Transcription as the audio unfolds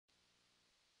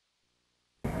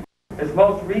His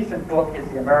most recent book is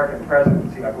The American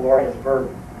Presidency, A Glorious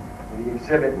Burden. The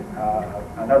exhibit,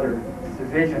 another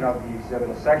division of the exhibit,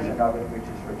 a section of it, which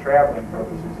is for traveling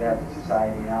purposes at the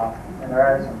Society now, and there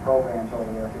are some programs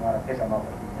over there if you want to pick them up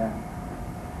at the end.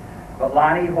 But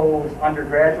Lonnie holds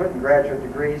undergraduate and graduate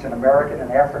degrees in American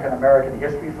and African American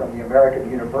history from the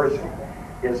American University.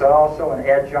 He is also an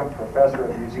adjunct professor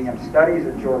of museum studies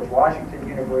at George Washington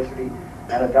University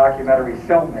and a documentary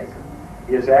filmmaker.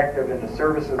 He is active in the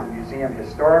service of the museum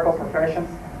historical profession,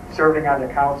 serving on the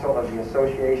council of the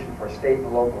Association for State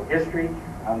and Local History,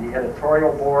 on the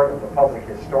editorial board of the Public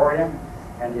Historian,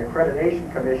 and the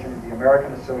Accreditation Commission of the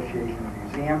American Association of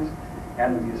Museums,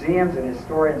 and the Museums and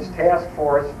Historians Task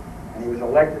Force, and he was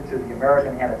elected to the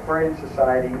American Antiquarian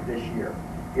Society this year.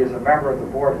 He is a member of the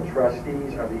Board of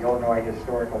Trustees of the Illinois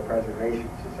Historical Preservation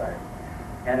Society.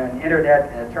 And an internet,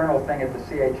 an eternal thing at the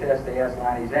CHS to ask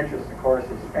Lonnie's interest, of course,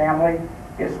 is family,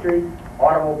 history,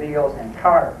 automobiles, and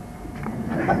cars.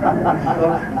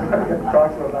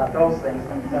 Talk to him about those things.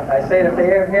 I say that if they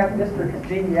have Mr.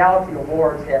 Congeniality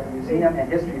Awards at museum and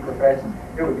history professions,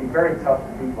 it would be very tough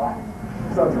to beat Lonnie.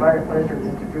 So it's my pleasure to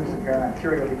introduce him here, and I'm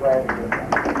sure you'll be glad to hear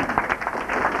from him.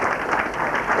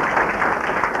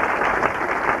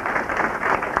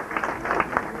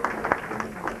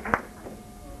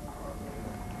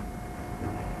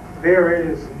 There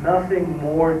is nothing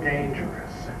more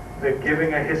dangerous than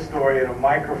giving a historian a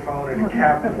microphone and a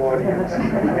captive audience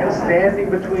and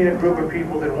standing between a group of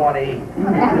people that want to eat. And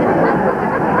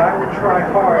I will try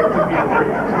hard to be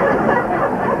brief.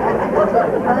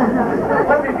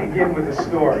 Let me begin with a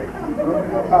story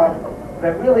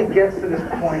that really gets to this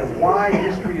point of why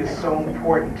history is so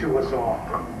important to us all.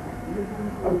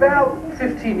 About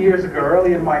 15 years ago,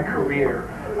 early in my career,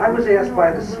 I was asked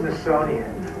by the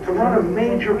Smithsonian to run a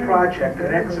major project,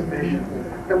 an exhibition,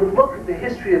 that would look at the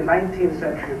history of 19th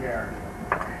century America.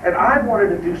 And I wanted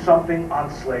to do something on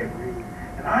slavery.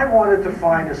 And I wanted to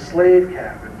find a slave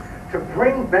cabin to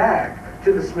bring back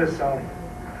to the Smithsonian.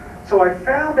 So I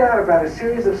found out about a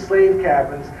series of slave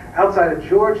cabins outside of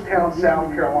Georgetown,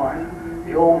 South Carolina,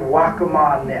 the old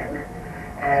Waccamaw Neck.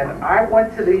 And I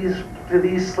went to these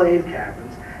slave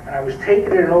cabins, and I was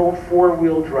taken in an old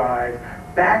four-wheel drive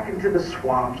back into the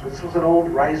swamps. This was an old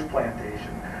rice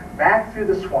plantation. Back through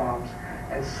the swamps,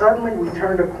 and suddenly we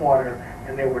turned a corner,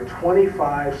 and there were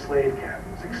 25 slave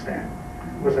cabins extant.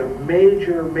 It was a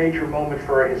major, major moment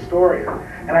for a historian.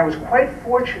 And I was quite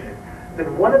fortunate that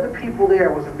one of the people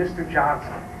there was a Mr.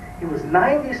 Johnson. He was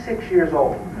 96 years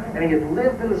old, and he had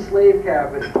lived in the slave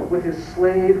cabin with his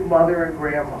slave mother and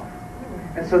grandmother.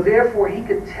 And so therefore he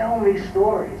could tell me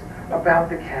stories about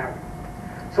the cabin.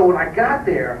 So when I got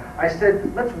there, I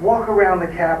said, let's walk around the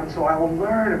cabin so I will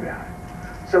learn about it.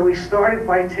 So he started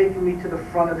by taking me to the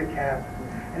front of the cabin.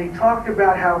 And he talked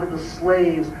about how the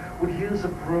slaves would use a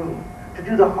broom to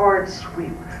do the hard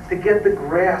sweep, to get the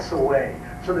grass away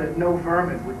so that no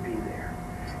vermin would be there.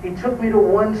 He took me to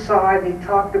one side and he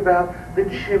talked about the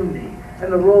chimney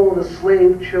and the role of the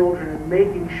slave children in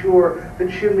making sure the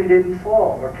chimney didn't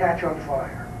fall or catch on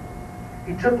fire.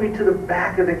 He took me to the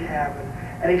back of the cabin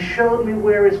and he showed me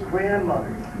where his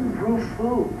grandmother grew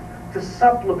food to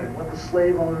supplement what the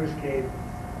slave owners gave him.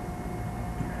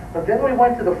 But then we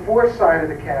went to the fourth side of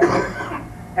the cabin,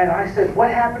 and I said, what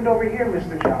happened over here,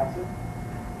 Mr. Johnson?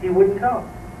 He wouldn't come.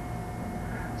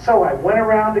 So I went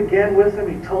around again with him.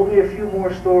 He told me a few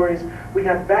more stories. We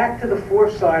got back to the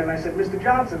fourth side, and I said, Mr.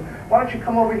 Johnson, why don't you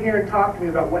come over here and talk to me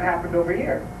about what happened over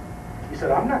here? He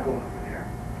said, I'm not going over there.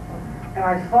 And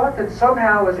I thought that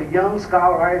somehow as a young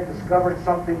scholar I had discovered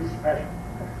something special.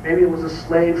 Maybe it was a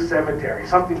slave cemetery,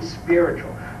 something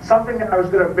spiritual, something that I was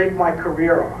going to make my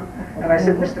career on. And I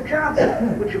said, Mr.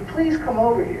 Johnson, would you please come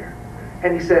over here?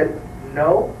 And he said,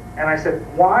 no. And I said,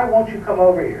 why won't you come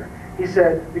over here? He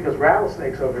said, because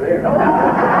rattlesnakes over there. I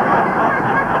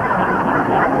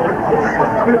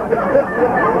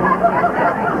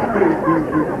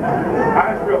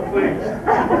was real pleased.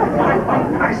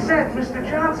 I said, Mr.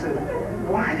 Johnson,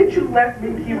 why did you let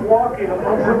me keep walking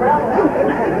among the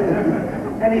rattlesnakes?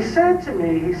 And he said to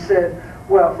me, he said,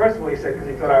 well, first of all, he said, because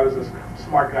he thought I was a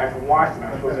smart guy from Washington,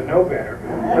 I was supposed to know better.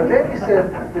 But then he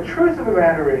said, the truth of the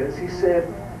matter is, he said,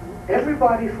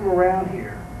 everybody from around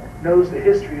here knows the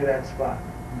history of that spot.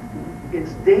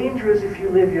 It's dangerous if you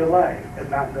live your life and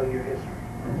not know your history.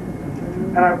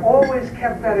 And I've always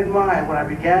kept that in mind when I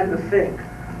began to think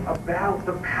about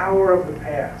the power of the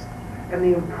past and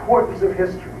the importance of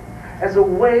history as a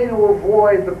way to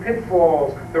avoid the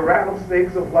pitfalls, the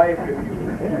rattlesnakes of life, if you will.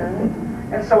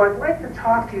 And so I'd like to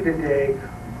talk to you today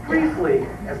briefly,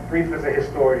 as brief as a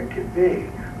historian can be,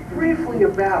 briefly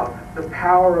about the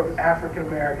power of African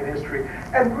American history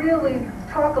and really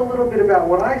talk a little bit about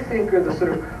what I think are the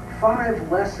sort of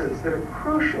 5 lessons that are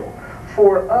crucial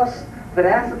for us that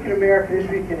African American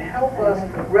history can help us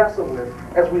wrestle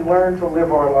with as we learn to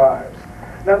live our lives.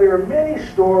 Now, there are many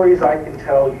stories I can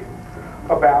tell you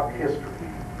about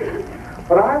history,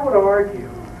 but I would argue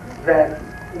that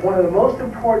one of the most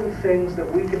important things that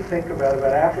we can think about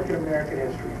African American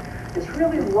history is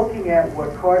really looking at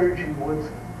what Carter G.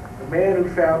 Woodson, the man who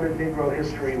founded Negro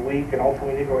History Week and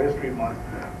ultimately Negro History Month,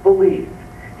 believed.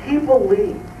 He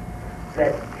believed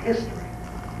that history,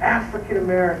 African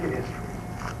American history,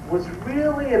 was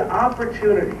really an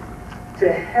opportunity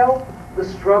to help the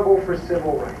struggle for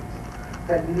civil rights.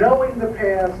 That knowing the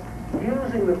past,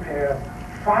 using the past,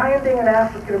 finding an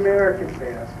African American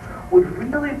past would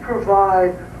really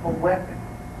provide a weapon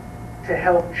to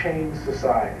help change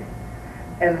society.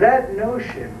 And that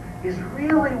notion is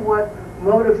really what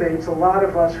motivates a lot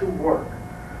of us who work.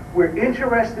 We're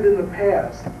interested in the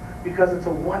past because it's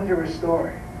a wondrous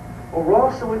story. But we're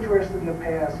also interested in the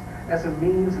past as a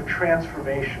means of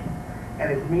transformation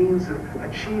and a means of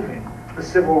achieving the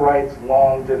civil rights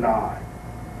long denied.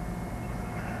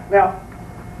 Now,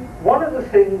 one of the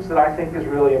things that I think is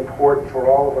really important for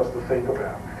all of us to think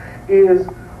about is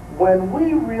when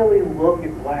we really look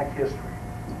at Black history,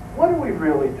 what are we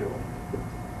really doing?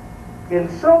 In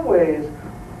some ways,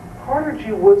 Carter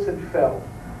G. Woodson felt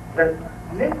that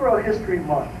Negro History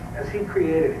Month, as he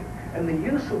created it, and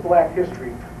the use of Black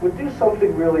history would do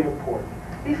something really important.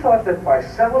 He thought that by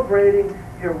celebrating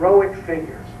heroic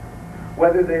figures,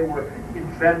 whether they were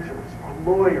inventors or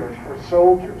lawyers or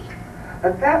soldiers,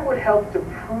 that would help to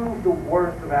prove the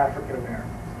worth of African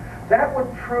Americans. That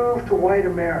would prove to white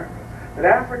America that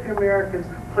African Americans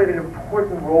played an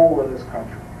important role in this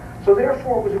country. So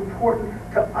therefore it was important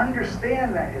to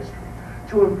understand that history,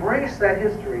 to embrace that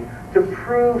history, to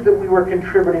prove that we were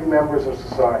contributing members of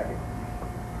society.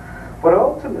 But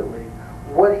ultimately,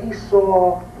 what he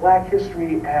saw Black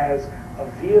history as a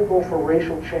vehicle for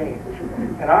racial change.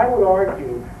 And I would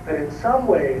argue that in some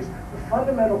ways, the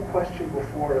fundamental question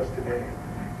before us today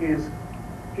is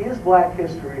Black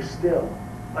history still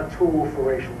a tool for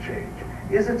racial change?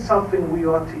 Is it something we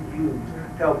ought to use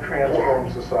to help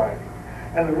transform society?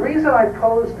 And the reason I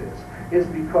pose this is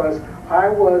because I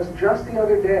was just the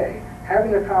other day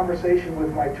having a conversation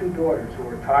with my 2 daughters who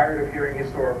were tired of hearing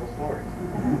historical stories.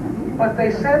 But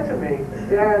they said to me,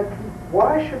 Dad,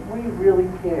 why should we really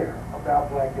care about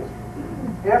Black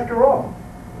history? After all,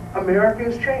 America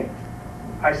has changed.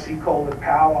 I see Colin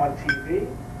Powell on TV.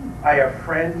 I have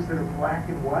friends that are Black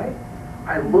and white.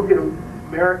 I look at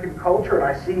American culture and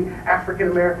I see African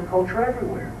American culture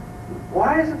everywhere.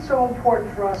 Why is it so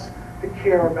important for us to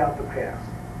care about the past?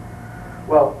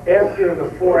 Well, after the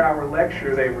 4-hour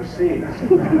lecture they received,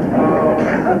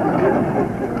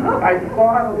 I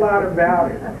thought a lot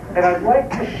about it, and I'd like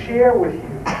to share with you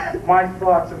my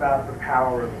thoughts about the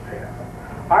power of the past.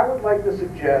 I would like to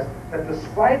suggest that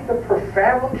despite the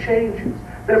profound changes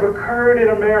that have occurred in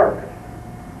America,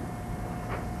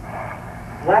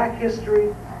 Black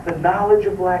history, the knowledge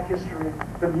of Black history,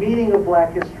 the meaning of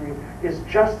Black history is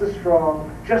just as strong,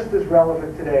 just as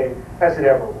relevant today as it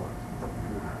ever was.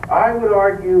 I would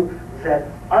argue that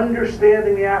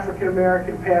understanding the African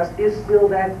American past is still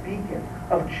that beacon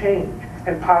of change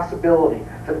and possibility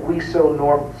that we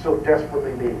so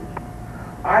desperately need.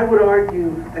 I would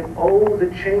argue that, oh,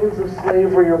 the chains of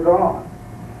slavery are gone,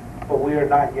 but we are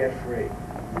not yet free.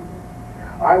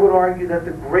 I would argue that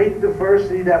the great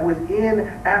diversity that within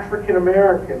African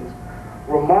Americans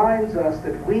reminds us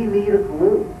that we need a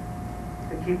glue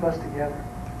to keep us together.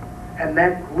 And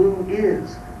that glue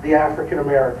is the African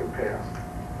American past.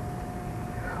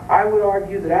 I would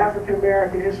argue that African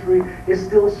American history is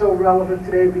still so relevant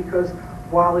today because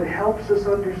while it helps us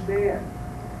understand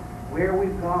where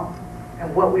we've gone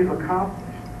and what we've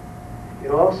accomplished, it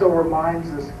also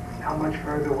reminds us how much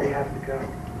further we have to go.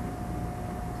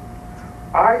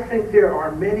 I think there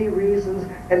are many reasons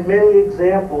and many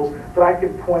examples that I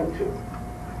could point to.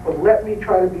 But let me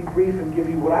try to be brief and give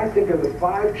you what I think are the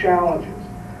 5 challenges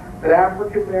that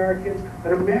African Americans,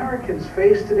 that Americans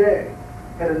face today,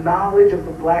 that a knowledge of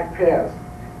the Black past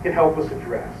can help us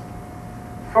address.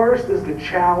 First is the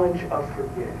challenge of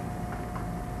forgetting.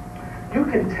 You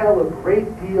can tell a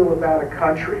great deal about a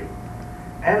country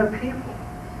and a people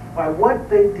by what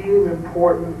they deem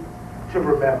important to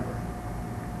remember,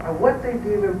 by what they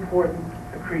deem important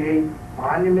to create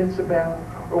monuments about,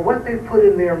 or what they put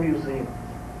in their museums.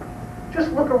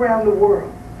 Just look around the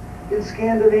world. In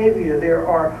Scandinavia, there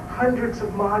are hundreds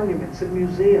of monuments and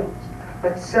museums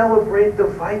that celebrate the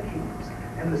Vikings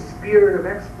and the spirit of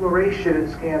exploration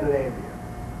in Scandinavia.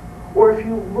 Or if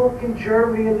you look in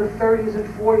Germany in the 30s and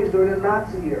 40s during the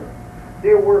Nazi era,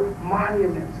 there were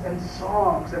monuments and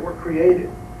songs that were created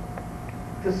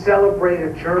to celebrate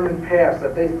a German past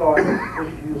that they thought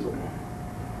was usable.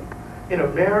 In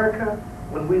America,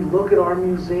 when we look at our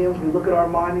museums, we look at our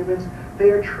monuments, they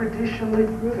are traditionally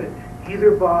driven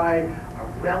either by a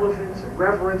relevance and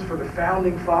reverence for the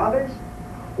founding fathers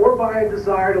or by a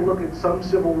desire to look at some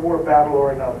Civil War battle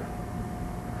or another.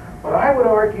 But I would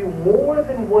argue more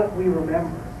than what we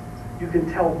remember, you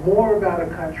can tell more about a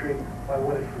country by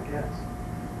what it forgets,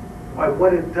 by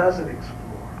what it doesn't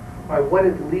explore, by what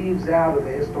it leaves out of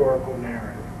the historical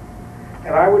narrative.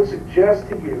 And I would suggest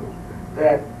to you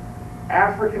that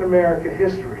African American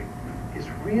history is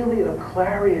really a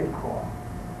clarion call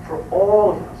for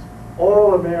all of us,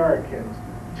 all Americans,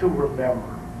 to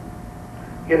remember.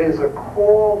 It is a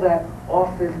call that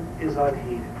often is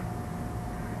unheeded.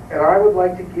 And I would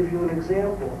like to give you an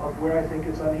example of where I think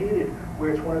it's unheeded, where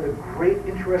it's one of the great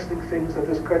interesting things that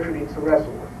this country needs to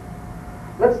wrestle with.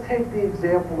 Let's take the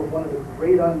example of one of the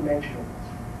great unmentionables,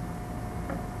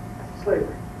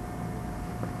 slavery.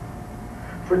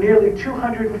 For nearly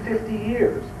 250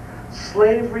 years,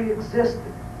 slavery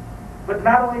existed. But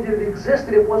not only did it exist,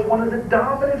 it was one of the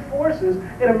dominant forces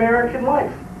in American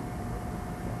life.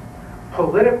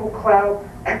 Political clout,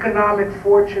 economic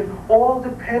fortune, all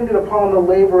depended upon the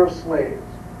labor of slaves.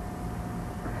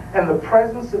 And the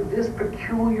presence of this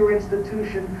peculiar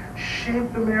institution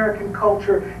shaped American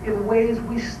culture in ways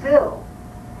we still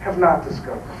have not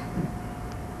discovered.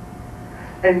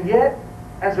 And yet,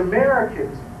 as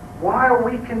Americans, while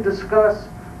we can discuss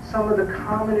some of the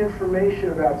common information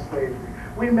about slavery,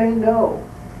 we may know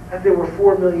that there were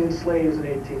 4 million slaves in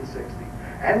 1860.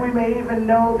 And we may even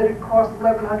know that it cost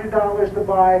 $1,100 to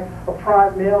buy a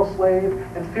prime male slave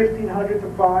and $1,500 to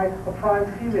buy a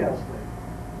prime female slave.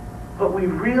 But we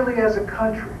really as a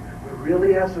country, we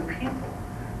really as a people,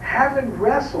 haven't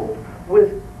wrestled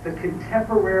with the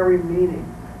contemporary meaning,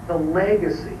 the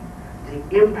legacy,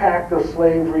 the impact of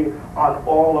slavery on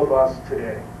all of us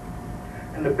today.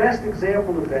 And the best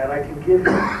example of that I can give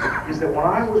you is that when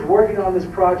I was working on this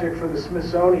project for the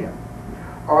Smithsonian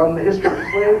on the history of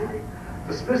slavery,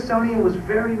 the Smithsonian was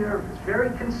very nervous, very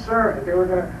concerned that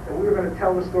we were going to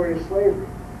tell the story of slavery.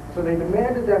 So they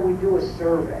demanded that we do a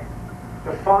survey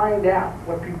to find out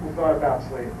what people thought about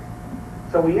slavery.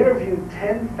 So we interviewed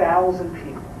 10,000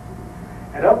 people.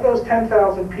 And of those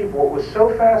 10,000 people, what was so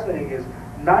fascinating is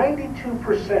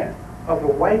 92% of the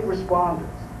white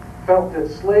respondents felt that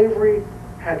slavery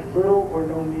had little or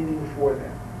no meaning for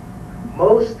them.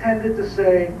 Most tended to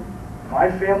say, my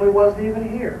family wasn't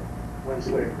even here when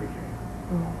slavery came.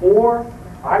 Or,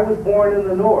 I was born in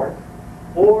the North,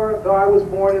 or though I was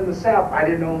born in the South, I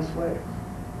didn't own slaves.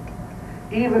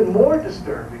 Even more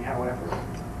disturbing, however,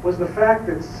 was the fact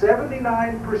that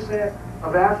 79%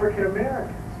 of African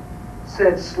Americans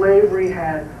said slavery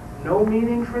had no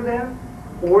meaning for them,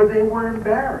 or they were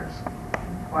embarrassed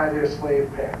by their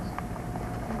slave past.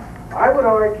 I would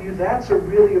argue that's a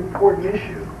really important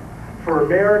issue for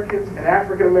Americans and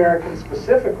African Americans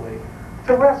specifically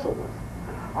to wrestle with.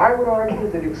 I would argue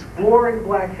that exploring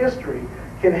black history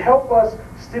can help us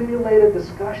stimulate a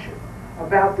discussion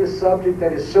about this subject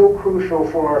that is so crucial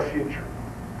for our future.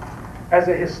 As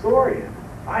a historian,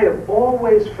 I have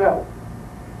always felt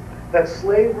that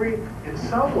slavery, in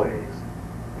some ways,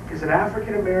 is an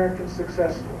African American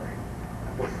success story.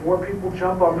 And before people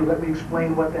jump on me, let me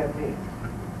explain what that means.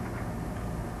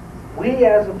 We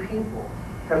as a people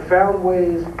have found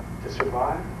ways to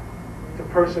survive, to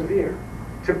persevere,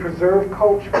 to preserve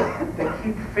culture, to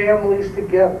keep families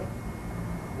together,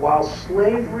 while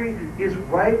slavery is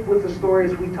ripe with the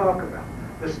stories we talk about,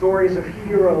 the stories of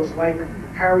heroes like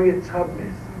Harriet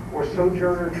Tubman or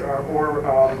Sojourner or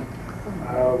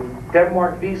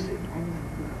Denmark Vesey.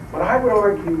 But I would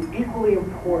argue equally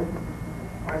important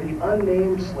are the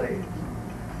unnamed slaves,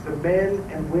 the men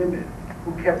and women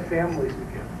who kept families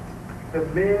together, the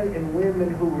men and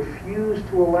women who refused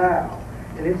to allow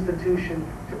an institution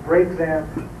to break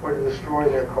them or to destroy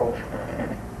their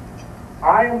culture.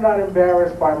 I am not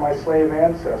embarrassed by my slave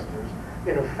ancestors.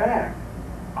 In fact,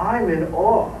 I'm in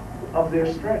awe of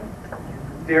their strength,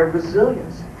 their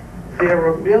resiliency, their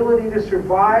ability to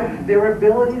survive, their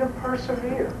ability to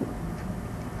persevere.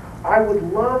 I would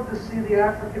love to see the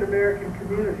African American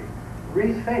community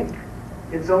rethink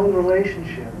its own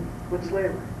relationship with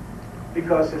slavery.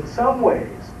 Because in some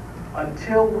ways,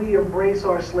 until we embrace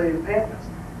our slave past,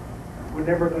 we're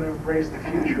never going to embrace the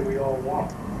future we all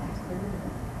want.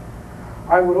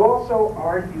 I would also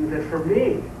argue that for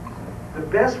me, the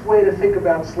best way to think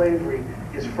about slavery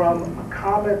is from a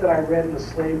comment that I read in the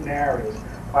slave narratives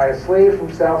by a slave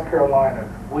from South Carolina,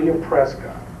 William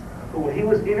Prescott, who, when he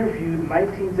was interviewed in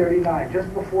 1939,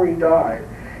 just before he died,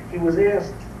 he was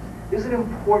asked, "Is it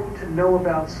important to know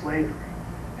about slavery?"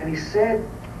 And he said,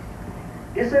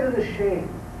 "Isn't it a shame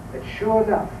that sure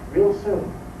enough, real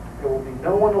soon, there will be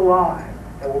no one alive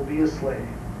that will be a slave?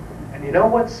 And you know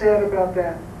what's sad about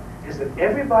that? Is that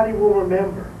everybody will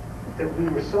remember that we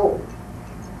were sold,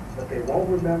 but they won't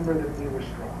remember that we were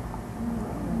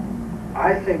strong."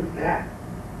 I think that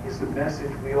is the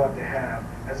message we ought to have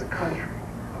as a country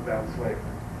about slavery.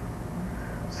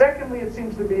 Secondly, it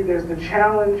seems to me there's the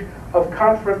challenge of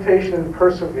confrontation and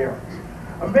perseverance.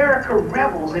 America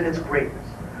revels in its greatness.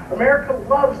 America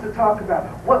loves to talk about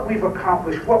what we've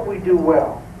accomplished, what we do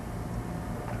well.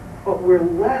 But we're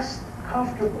less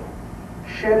comfortable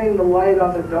shedding the light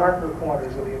on the darker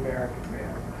corners of the American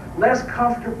man. Less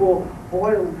comfortable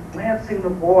lancing the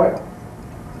boil.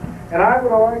 And I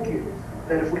would argue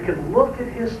that if we can look at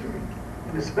history,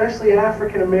 and especially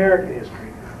African American history,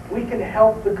 we can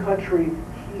help the country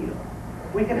heal.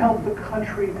 We can help the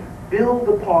country build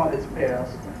upon its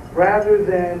past rather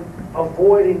than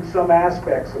avoiding some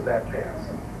aspects of that past.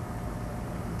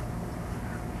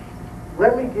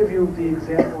 Let me give you the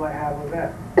example I have of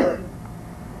that.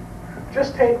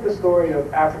 Just take the story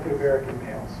of African American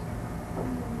males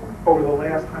over the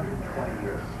last 120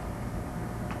 years.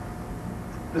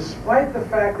 Despite the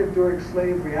fact that during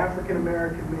slavery, African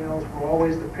American males were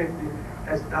always depicted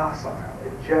as docile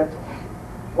and gentle,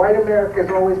 white America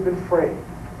has always been afraid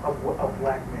of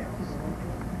black males.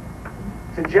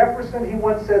 To Jefferson, he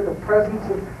once said, "The presence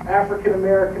of African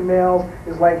American males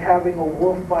is like having a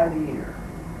wolf by the ear.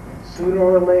 Sooner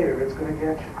or later, it's going to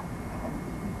get you."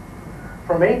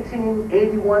 From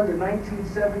 1881 to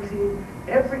 1917,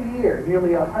 every year,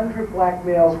 nearly 100 black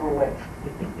males were lynched.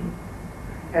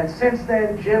 And since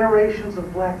then, generations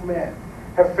of black men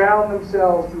have found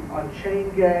themselves on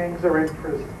chain gangs or in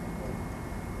prison.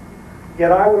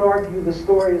 Yet I would argue the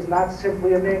story is not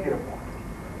simply a negative one.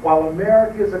 While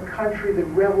America is a country that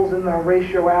revels in the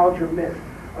Horatio Alger myth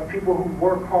of people who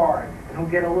work hard and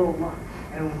who get a little luck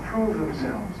and improve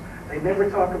themselves, they never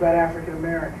talk about African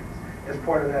Americans as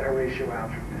part of that Horatio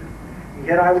Alger myth. And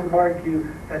yet I would argue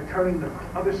that turning the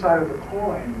other side of the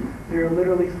coin, there are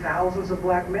literally thousands of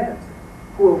black men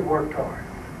who have worked hard,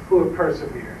 who have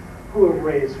persevered, who have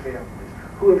raised families,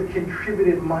 who have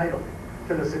contributed mightily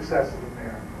to the success of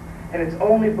America. And it's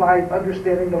only by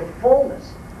understanding the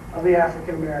fullness of the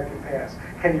African American past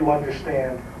can you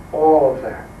understand all of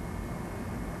that.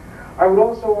 I would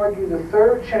also argue the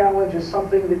third challenge is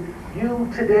something that you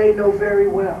today know very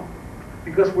well,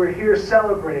 because we're here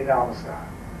celebrating Amistad.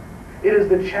 It is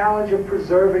the challenge of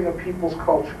preserving a people's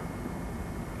culture.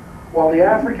 While the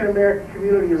African American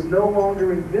community is no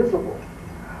longer invisible,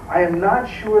 I am not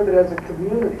sure that as a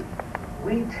community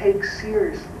we take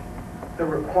seriously the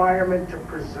requirement to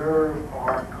preserve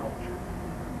our culture.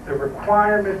 The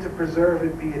requirement to preserve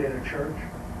it, be it in a church,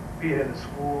 be it in a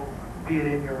school, be it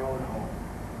in your own home.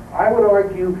 I would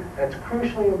argue that's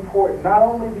crucially important, not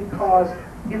only because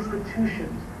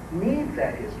institutions need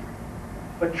that history,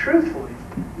 but truthfully,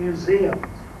 museums,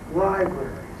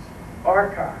 libraries,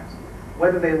 archives,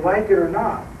 whether they like it or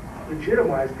not,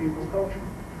 legitimize people's culture.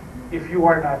 If you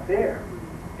are not there,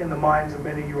 in the minds of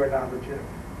many, you are not legitimate.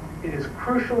 It is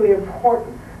crucially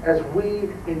important as we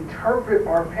interpret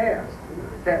our past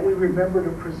that we remember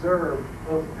to preserve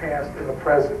both the past and the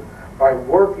present by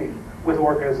working with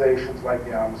organizations like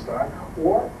the Amistad,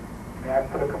 or, may I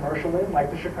put a commercial in,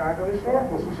 like the Chicago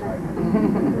Historical Society.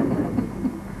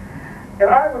 And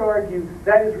I would argue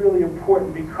that is really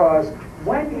important because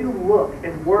when you look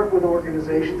and work with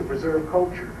organizations to preserve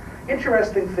culture,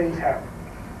 interesting things happen.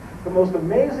 The most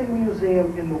amazing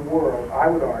museum in the world, I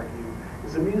would argue,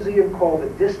 is a museum called the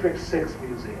District 6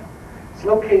 Museum. It's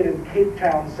located in Cape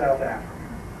Town, South Africa.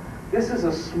 This is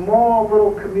a small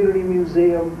little community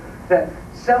museum that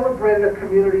celebrated a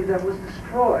community that was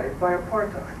destroyed by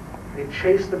apartheid. They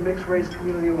chased the mixed race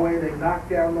community away, they knocked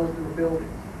down most of the buildings.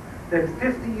 Then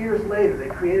 50 years later, they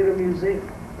created a museum.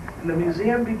 And the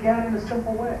museum began in a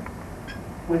simple way,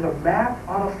 with a map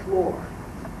on a floor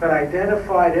that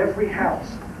identified every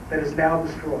house that is now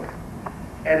destroyed.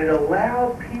 And it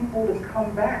allowed people to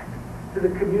come back to the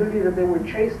community that they were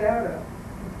chased out of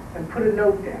and put a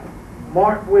note down,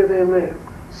 mark where they live,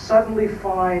 suddenly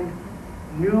find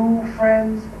new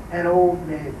friends and old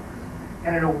neighbors.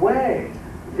 And in a way,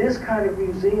 this kind of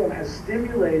museum has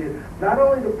stimulated not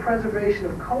only the preservation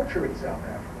of culture in South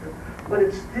Africa, but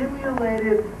it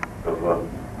stimulated...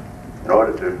 In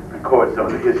order to record some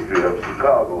of the history of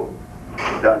Chicago,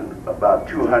 done about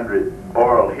 200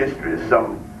 oral histories,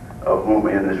 some of whom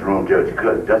in this room,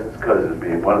 Justice Cousins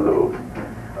being one of those,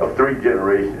 of 3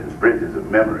 generations, bridges of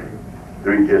memory,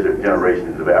 3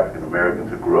 generations of African Americans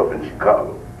who grew up in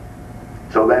Chicago.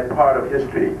 So that part of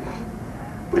history,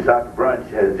 which Dr. Bunch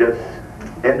has just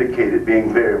indicated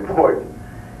being very important,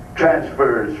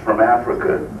 transfers from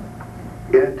Africa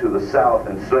into the South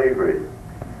and slavery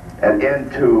and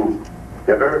into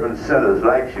the urban centers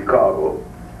like Chicago,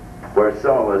 where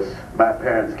some of us, my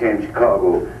parents came to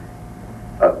Chicago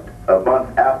a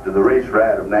month after the race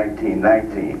riot of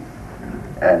 1919,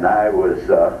 and I was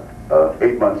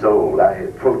 8 months old. I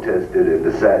had protested and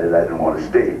decided I didn't want to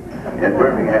stay in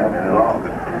Birmingham any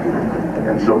longer.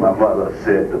 And so my mother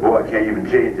said, the boy can't even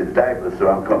change his diaper, so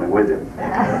I'm coming with him.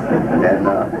 And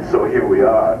so here we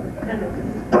are.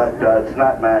 But it's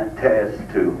not my task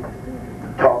to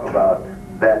talk about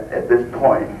that at this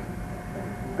point.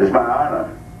 It's my honor,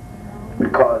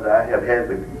 because I have had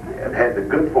the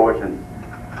good fortune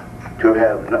to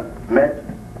have met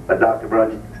Dr.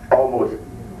 Bunch almost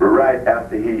right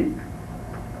after he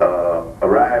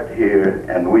arrived here,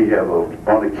 and we have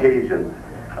on occasion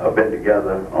been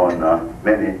together on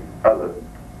many other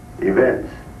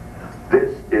events.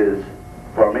 This is,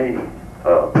 for me,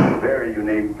 very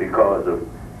unique because of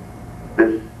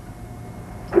this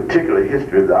particular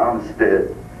history of the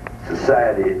Amistad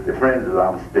Society, the Friends of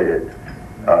Amistad,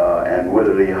 and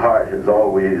Willie Hart has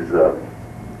always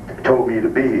told me to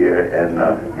be here, and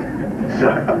so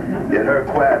in her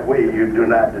quiet way, you do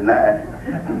not deny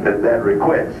that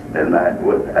request, and I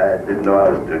didn't know I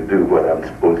was to do what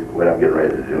I'm getting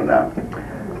ready to do now.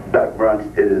 Dr.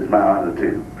 Bunch, it is my honor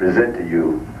to present to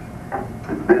you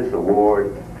this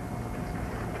award,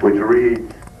 which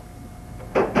reads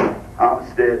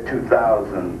Amistad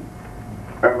 2000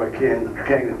 Irma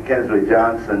Kingsley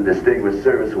Johnson Distinguished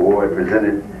Service Award,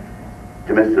 presented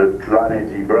to Mr.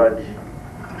 Lonnie Bunch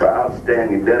for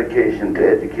outstanding dedication to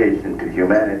education, to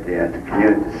humanity, and to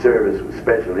community service with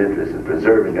special interest in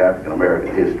preserving African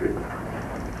American history.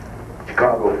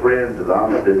 Chicago Friends of the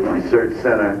Amistad Research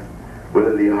Center,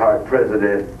 Willie Hart,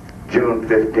 President, June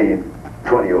 15,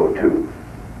 2002.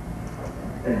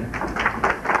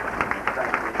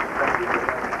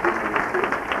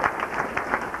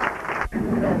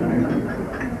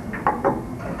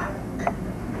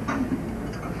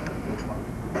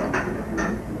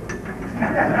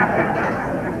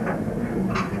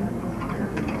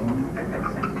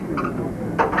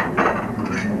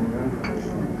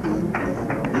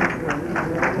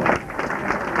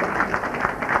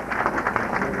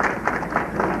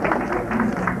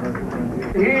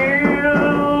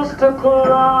 Hills to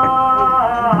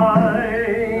climb,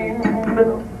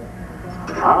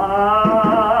 I've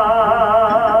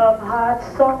had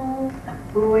some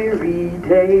weary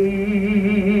days,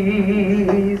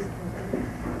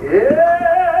 and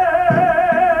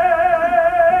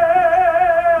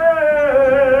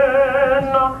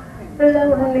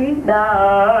lonely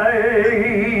nights.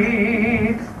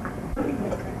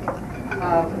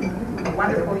 A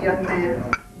wonderful young man.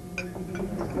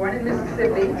 Born in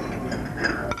Mississippi,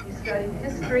 he studied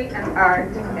history and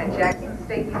art at Jackson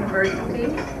State University,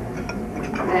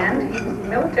 and he was in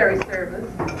military service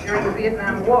during the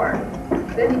Vietnam War.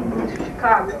 Then he moved to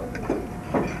Chicago.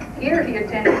 Here he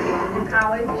attended Columbia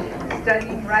College,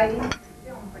 studying writing and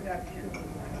film production.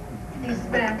 He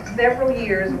spent several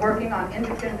years working on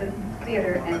independent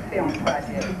theater and film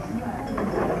projects.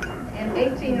 In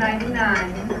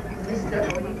 1899, Mr.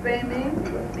 Oyegbemi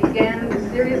began the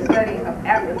serious study of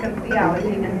African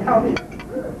theology and culture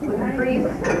with the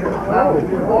priests of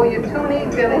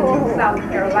Oyekunle village in South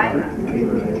Carolina.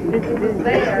 It was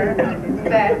there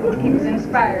that he was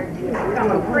inspired to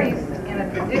become a priest in a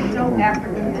traditional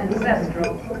African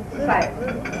ancestral society.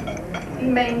 He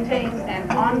maintains an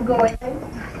ongoing,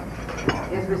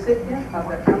 is recipient of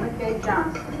the Irma K.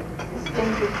 Johnson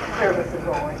Distinguished Service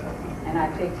Award, and I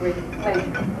take great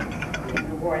pleasure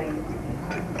in awarding it.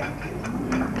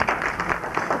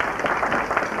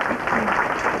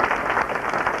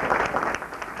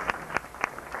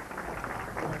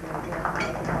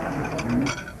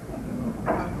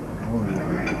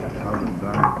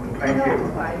 Thank you.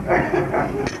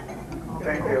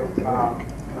 Thank you.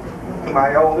 To my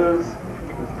elders,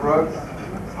 Ms. Brooks,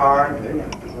 Ms. Hart, Ms.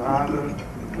 Honda,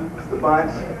 Mr.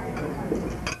 Bunch,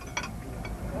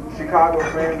 Chicago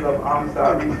Friends of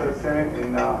Amistad Research Center,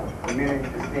 and many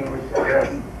distinguished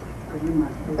guests.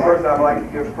 First, I'd like to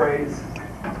give praise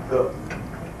to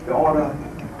the owner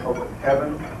of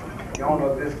heaven, the owner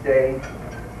of this day,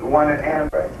 the one at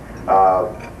Amistad.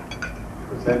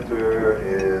 Presenter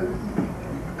is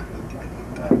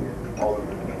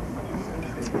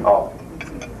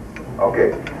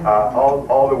Okay.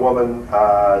 Alderwoman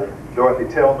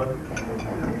Dorothy Tillman.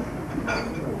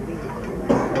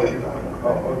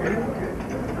 Oh, okay.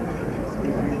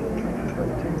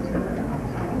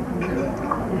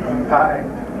 Hi.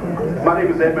 My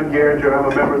name is Edmund Garinger.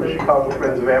 I'm a member of the Chicago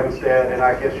Friends of Amistad, and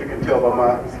I guess you can tell by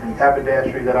my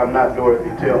haberdashery that I'm not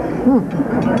Dorothy Tillman.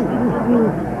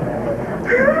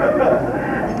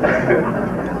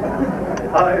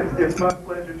 It's my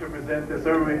pleasure to present this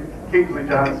Irma Kingsley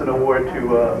Johnson Award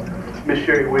to Miss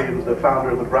Sherry Williams, the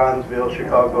founder of the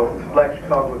Bronzeville Black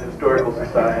Chicago Historical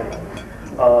Society.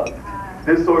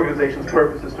 This organization's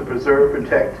purpose is to preserve,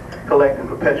 protect, collect, and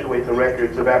perpetuate the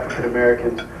records of African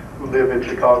Americans who live in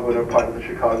Chicago and are part of the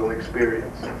Chicago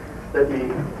experience. Let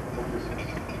me,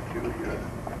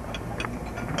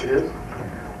 it is.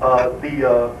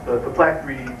 The plaque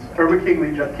reads, Irma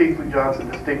Kingsley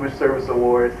Johnson Distinguished Service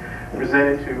Award,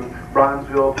 presented to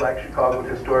Bronzeville Black Chicago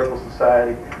Historical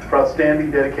Society for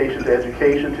outstanding dedication to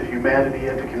education, to humanity,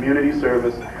 and to community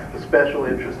service, with special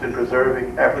interest in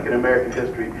preserving African American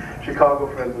history. Chicago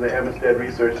Friends of the Amistad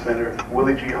Research Center,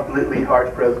 Willie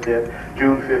Hart, President,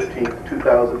 June 15,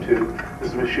 2002. This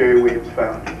is Ms. Sherry Williams,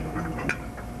 founder.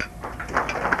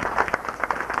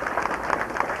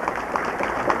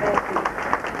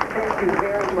 Thank you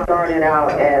very much. Started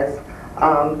out as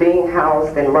being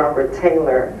housed in Robert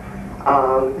Taylor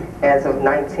as of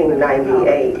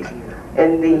 1998.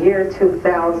 In the year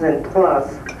 2000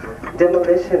 plus,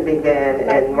 demolition began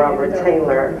in Robert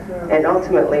Taylor, and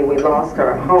ultimately we lost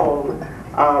our home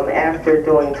after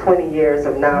doing 20 years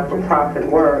of non-for-profit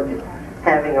work,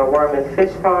 having a worm and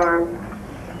fish farm,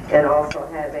 and also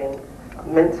having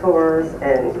mentors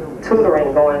and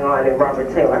tutoring going on in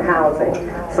Robert Taylor housing.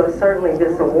 So certainly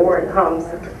this award comes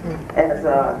as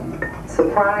a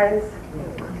surprise,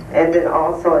 and then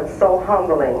also it's so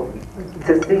humbling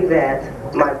to see that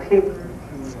my people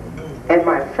and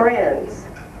my friends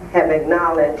have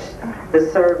acknowledged the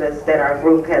service that our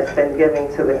group has been giving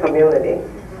to the community.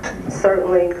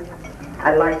 Certainly,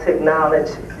 I'd like to acknowledge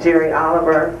Gerri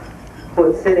Oliver,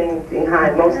 who is sitting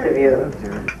behind most of you.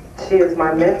 She is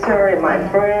my mentor and my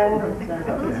friend,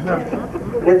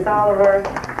 Ms. Oliver,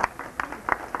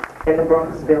 in the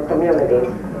Bronxville community.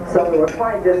 So we were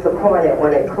quite disappointed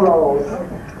when it closed,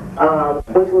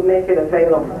 which would make it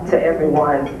available to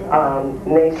everyone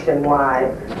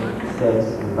nationwide. Sex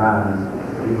and violence.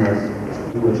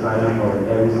 We will triumph over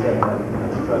every setback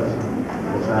and obstruction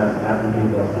that tries to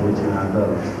apprehend us from reaching our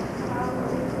goals.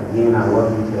 Again, I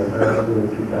welcome you to the Earl School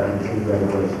 2002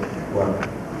 graduation. Welcome.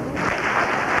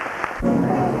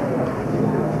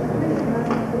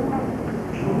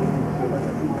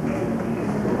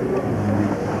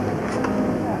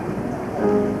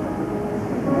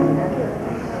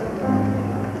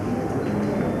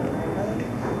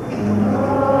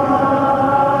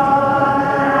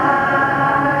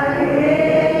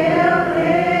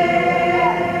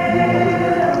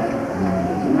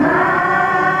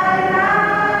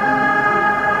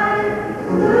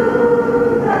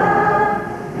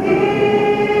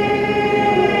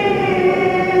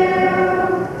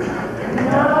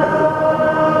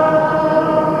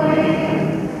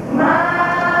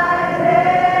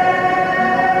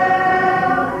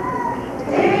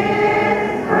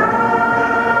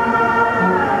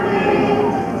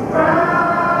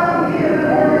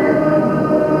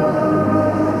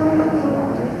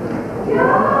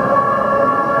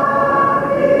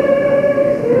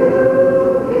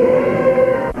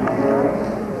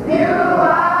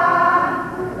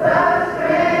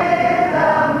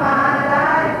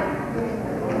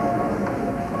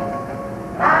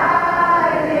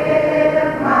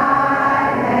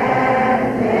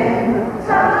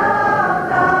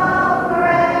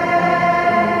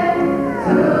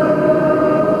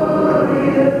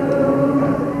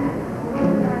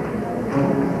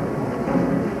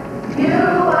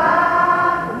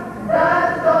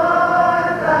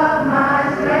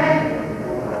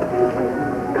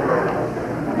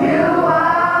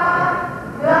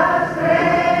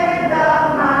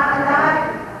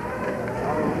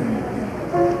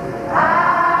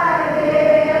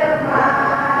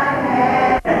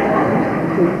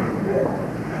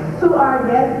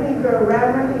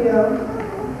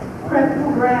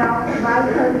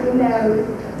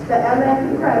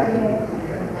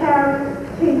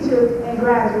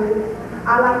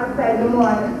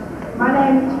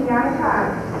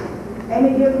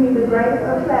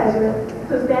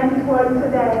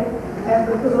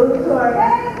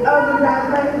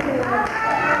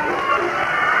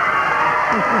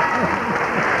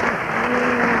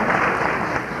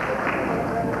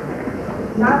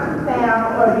 Not to sound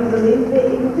or be the least bit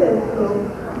egotistical,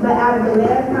 but out of the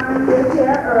last 9 years here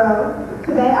at Earl,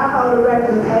 today I hold a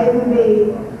record of A's and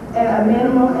B's and a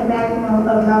minimum and maximum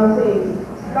of no C's.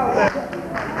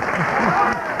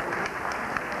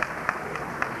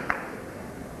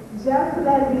 Just to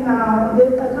let it be known,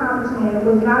 this accomplishment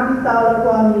was not bestowed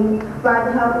upon me by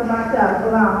the help of myself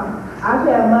alone. I've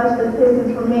had much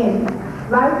assistance from many.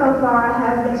 Life so far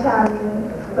has been challenging,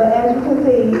 but as you can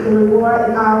see, the reward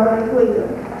is always sweeter.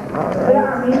 There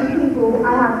are many people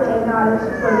I have to acknowledge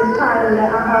for this title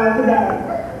that I hold today,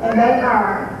 and they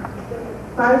are,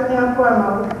 first and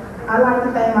foremost, I'd like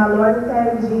to thank my Lord and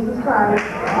Savior, Jesus Christ,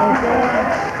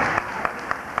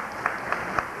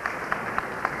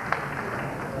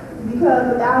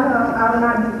 because without him, I would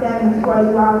not be standing before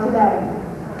you all today.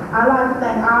 I'd like to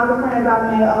thank all the friends I've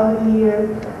made over the years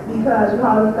because you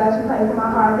hold a special place in my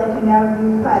heart that can never be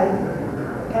replaced.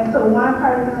 And to one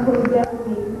person who's been with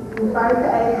me through first to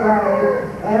 8th grade,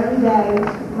 every day,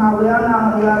 my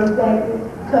well-known and well-respected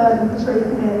cousin, Patrice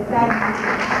Smith. Thank you.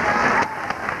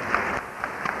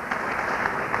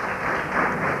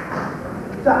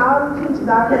 To all the teachers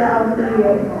out there over the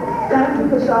years, thank you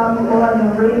for showing me more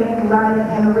than reading, writing,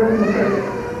 and arithmetic.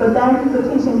 But thank you for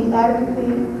teaching me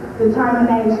advocacy,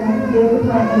 determination,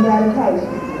 discipline, and dedication.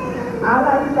 I'd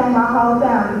like to thank my whole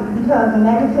family because when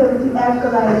negativity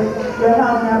escalated, your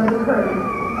help never decreased.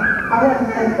 I want to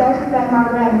especially thank my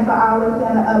granny for always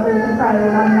being an uplifting prayer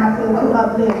when I'm not feeling too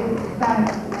uplifted. Thank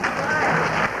you.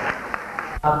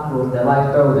 Obstacles that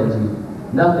life throws at you,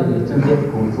 nothing is too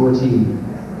difficult to achieve.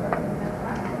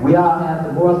 We all have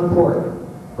the moral support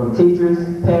from teachers,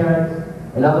 parents,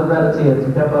 and other relatives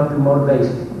who help us through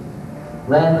motivation.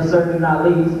 Last but certainly not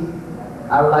least,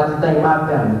 I would like to thank my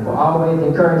family for always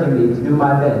encouraging me to do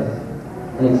my best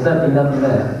and accepting nothing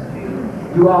less.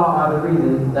 You all are the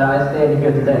reason that I stand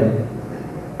here today.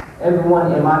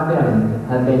 Everyone in my family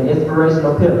has been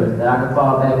inspirational pillars that I can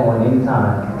fall back on any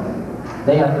time.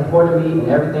 They have supported me in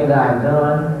everything that I've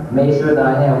done, made sure that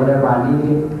I had whatever I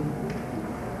needed,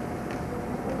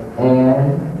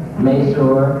 and made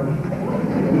sure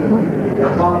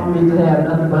fought for me to have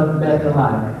nothing but the best in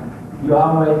life. You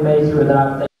always made sure that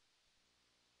I